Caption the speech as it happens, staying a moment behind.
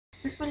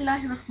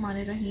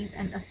Bismillahirrahmanirrahim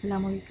and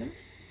Assalamu alaikum.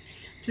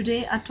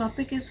 Today our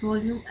topic is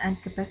volume and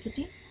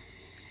capacity.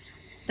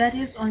 That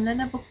is on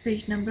learner book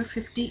page number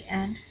 50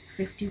 and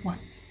 51.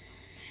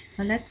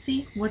 Now let's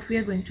see what we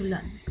are going to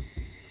learn.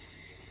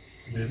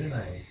 Very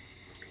nice.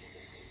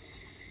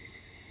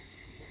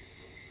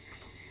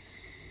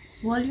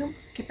 Volume,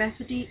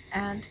 capacity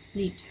and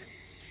litre.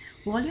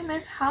 Volume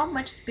is how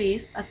much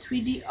space a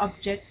 3D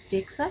object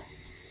takes up.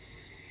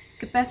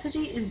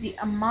 Capacity is the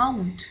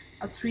amount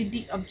a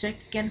 3D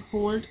object can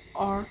hold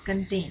or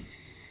contain.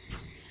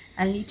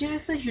 And litre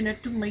is the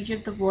unit to measure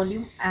the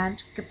volume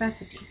and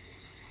capacity.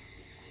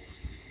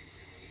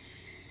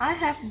 I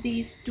have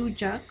these two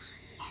jugs.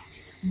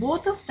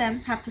 Both of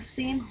them have the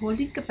same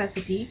holding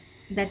capacity,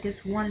 that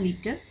is 1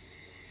 litre.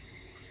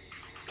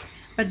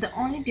 But the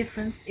only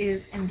difference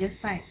is in their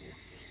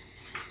sizes.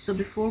 So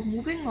before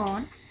moving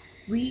on,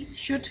 we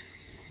should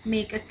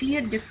make a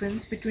clear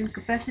difference between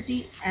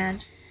capacity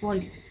and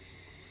volume.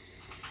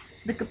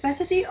 The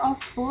capacity of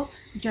both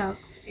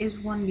jugs is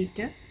 1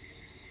 litre,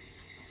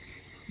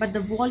 but the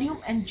volume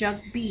in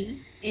jug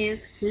B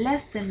is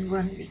less than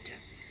 1 litre.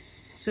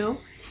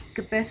 So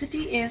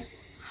capacity is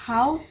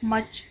how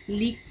much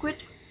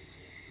liquid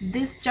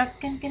this jug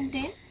can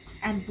contain,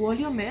 and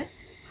volume is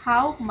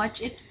how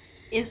much it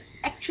is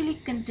actually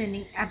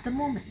containing at the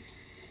moment.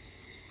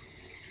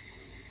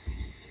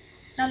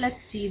 Now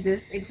let's see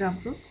this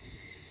example.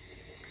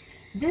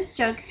 This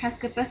jug has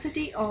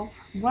capacity of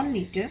 1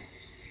 litre.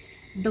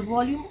 The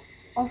volume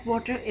of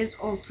water is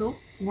also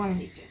 1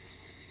 litre.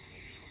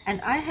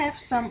 And I have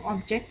some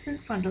objects in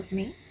front of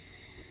me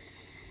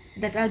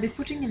that I'll be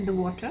putting in the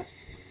water.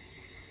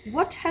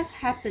 What has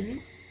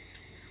happened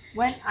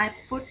when I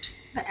put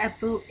the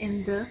apple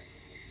in the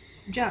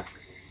jug?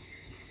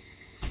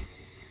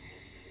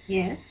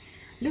 Yes,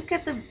 look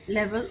at the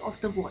level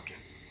of the water.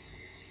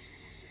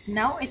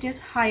 Now it is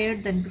higher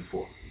than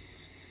before.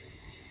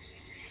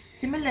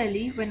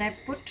 Similarly, when I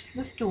put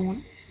the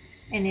stone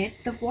in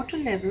it, the water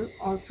level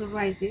also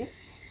rises,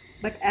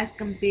 but as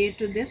compared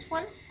to this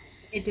one,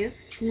 it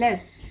is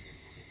less.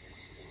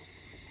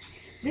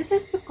 This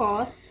is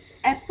because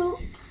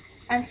apple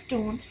and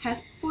stone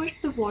has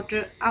pushed the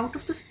water out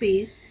of the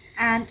space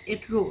and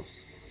it rose.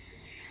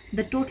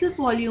 The total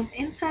volume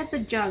inside the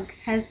jug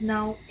has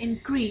now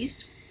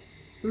increased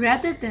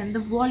rather than the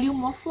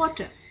volume of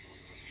water,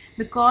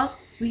 because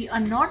we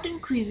are not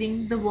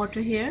increasing the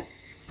water here,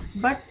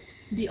 but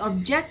the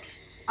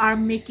objects are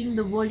making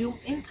the volume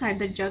inside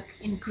the jug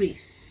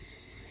increase.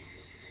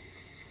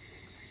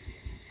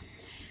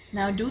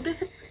 Now do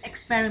this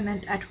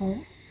experiment at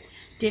home.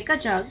 Take a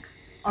jug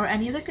or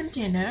any other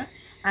container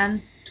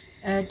and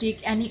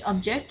take any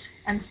object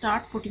and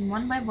start putting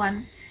one by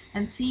one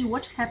and see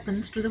what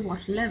happens to the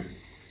water level.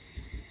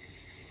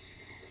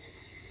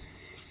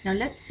 Now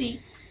let's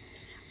see.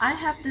 I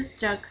have this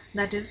jug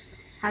that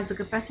has the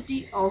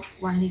capacity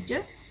of 1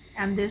 litre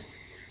and this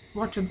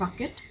water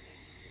bucket.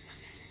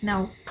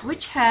 Now,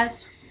 which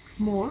has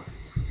more?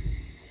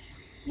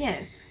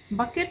 Yes,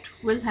 bucket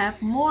will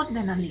have more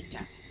than a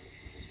litre.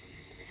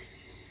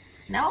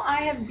 Now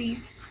I have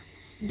these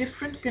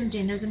different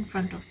containers in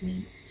front of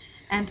me,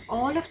 and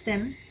all of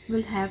them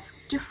will have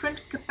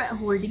different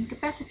holding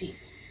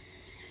capacities.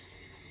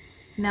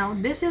 Now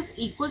this is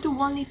equal to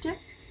 1 litre.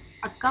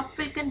 A cup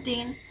will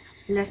contain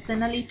less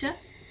than a litre.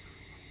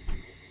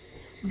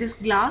 This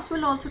glass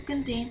will also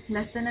contain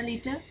less than a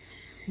litre,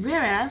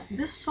 whereas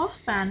this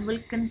saucepan will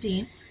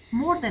contain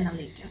more than a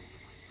litre.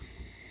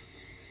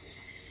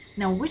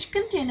 Now which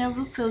container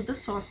will fill the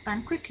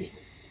saucepan quickly?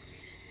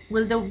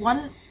 Will the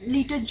 1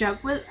 litre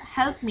jug will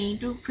help me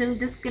to fill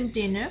this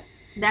container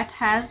that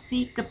has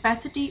the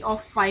capacity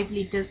of 5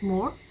 litres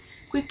more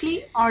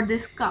quickly, or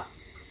this cup?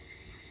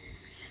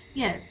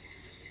 Yes,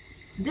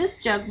 this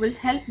jug will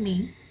help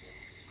me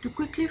to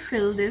quickly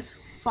fill this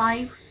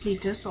 5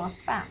 litre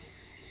saucepan.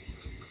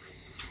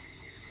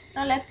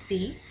 Now let's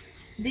see.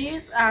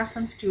 These are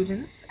some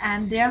students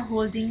and they are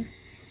holding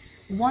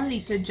 1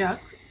 litre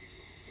jugs.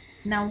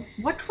 Now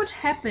what would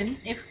happen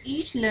if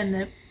each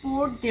learner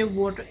poured their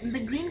water in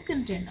the green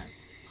container?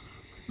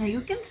 Now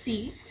you can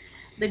see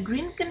the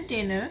green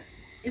container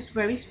is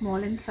very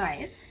small in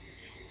size,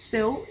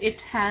 so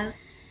it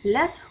has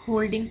less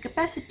holding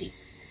capacity.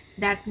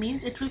 That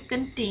means it will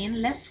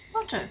contain less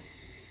water.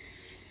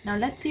 Now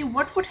let's see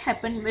what would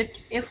happen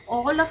if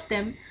all of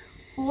them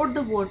poured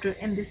the water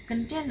in this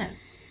container.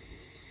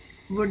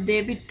 Would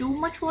there be too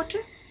much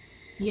water?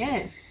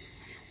 Yes,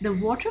 the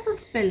water will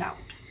spill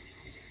out.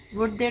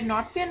 Would there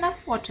not be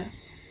enough water?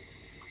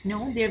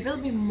 No, there will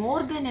be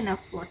more than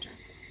enough water.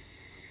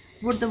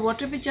 Would the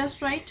water be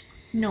just right?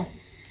 No.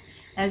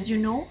 As you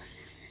know,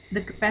 the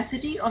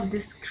capacity of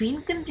this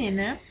green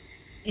container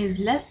is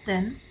less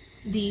than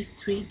these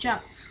 3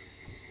 jugs.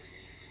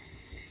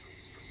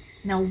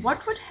 Now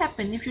what would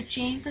happen if you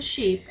change the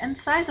shape and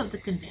size of the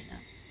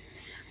container?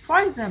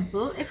 For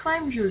example, if I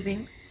am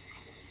using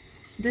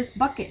this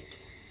bucket,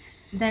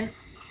 then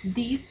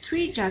these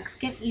 3 jugs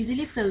can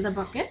easily fill the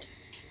bucket,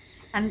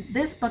 and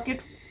this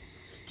bucket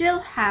still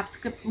have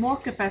more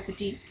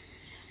capacity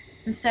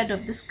instead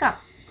of this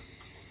cup.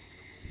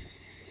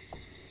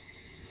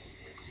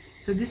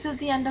 So this is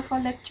the end of our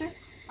lecture.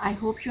 I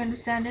hope you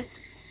understand it.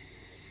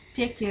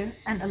 Take care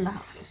and Allah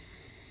Hafiz.